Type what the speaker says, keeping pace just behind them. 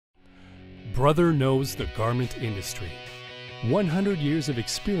Brother knows the garment industry. 100 years of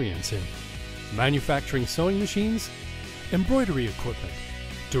experience in manufacturing sewing machines, embroidery equipment,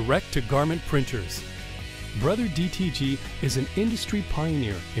 direct-to-garment printers. Brother DTG is an industry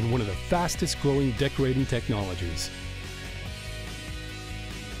pioneer in one of the fastest-growing decorating technologies.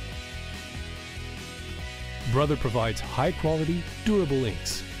 Brother provides high-quality, durable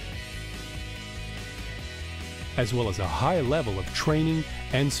inks, as well as a high level of training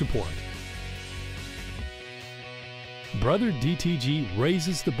and support. Brother DTG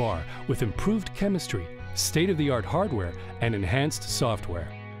raises the bar with improved chemistry, state-of-the-art hardware, and enhanced software.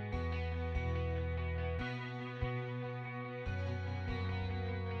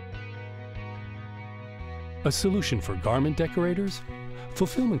 A solution for garment decorators,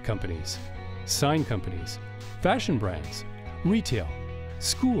 fulfillment companies, sign companies, fashion brands, retail,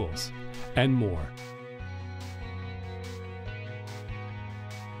 schools, and more.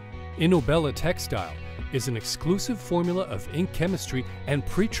 Inobella Textile is an exclusive formula of ink chemistry and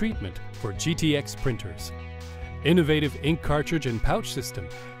pre-treatment for GTX printers. Innovative ink cartridge and pouch system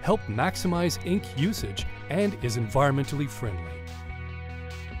help maximize ink usage and is environmentally friendly,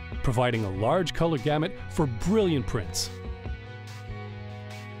 providing a large color gamut for brilliant prints.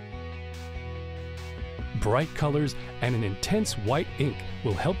 Bright colors and an intense white ink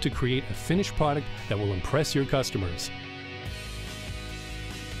will help to create a finished product that will impress your customers.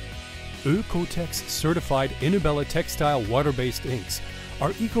 Ecotex certified Inobella Textile water-based inks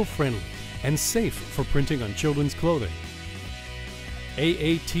are eco-friendly and safe for printing on children's clothing.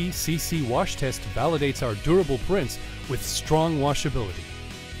 AATCC wash test validates our durable prints with strong washability.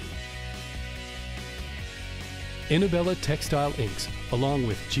 Inobella Textile inks, along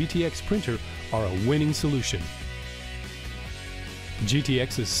with GTX printer, are a winning solution.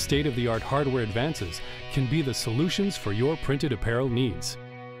 GTX's state-of-the-art hardware advances can be the solutions for your printed apparel needs.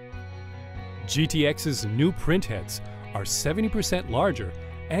 GTX's new print heads are 70% larger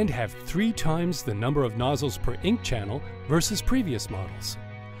and have 3 times the number of nozzles per ink channel versus previous models.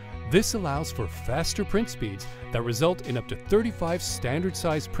 This allows for faster print speeds that result in up to 35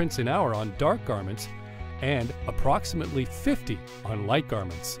 standard-size prints an hour on dark garments and approximately 50 on light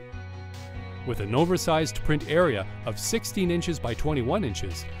garments. With an oversized print area of 16 inches by 21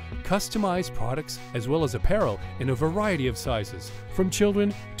 inches, customize products as well as apparel in a variety of sizes, from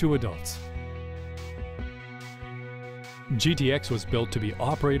children to adults. GTX was built to be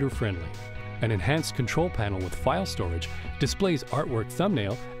operator-friendly. An enhanced control panel with file storage displays artwork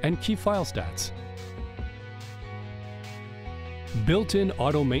thumbnail and key file stats. Built-in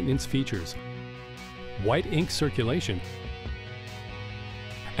auto maintenance features, white ink circulation,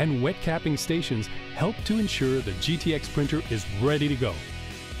 and wet capping stations help to ensure the GTX printer is ready to go.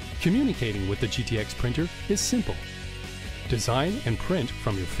 Communicating with the GTX printer is simple. Design and print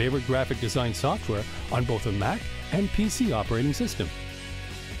from your favorite graphic design software on both a Mac and PC operating system.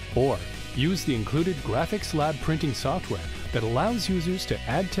 Or use the included Graphics Lab printing software that allows users to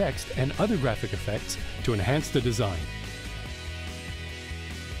add text and other graphic effects to enhance the design.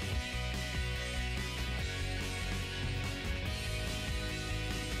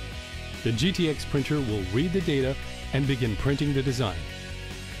 The GTX printer will read the data and begin printing the design.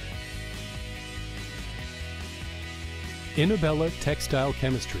 Inobella Textile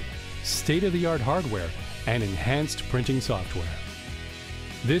Chemistry, state-of-the-art hardware, and enhanced printing software.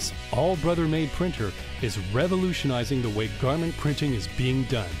 This all-brother-made printer is revolutionizing the way garment printing is being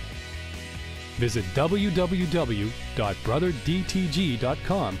done. Visit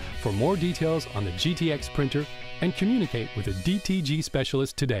www.brotherdtg.com for more details on the GTX printer and communicate with a DTG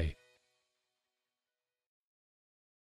specialist today.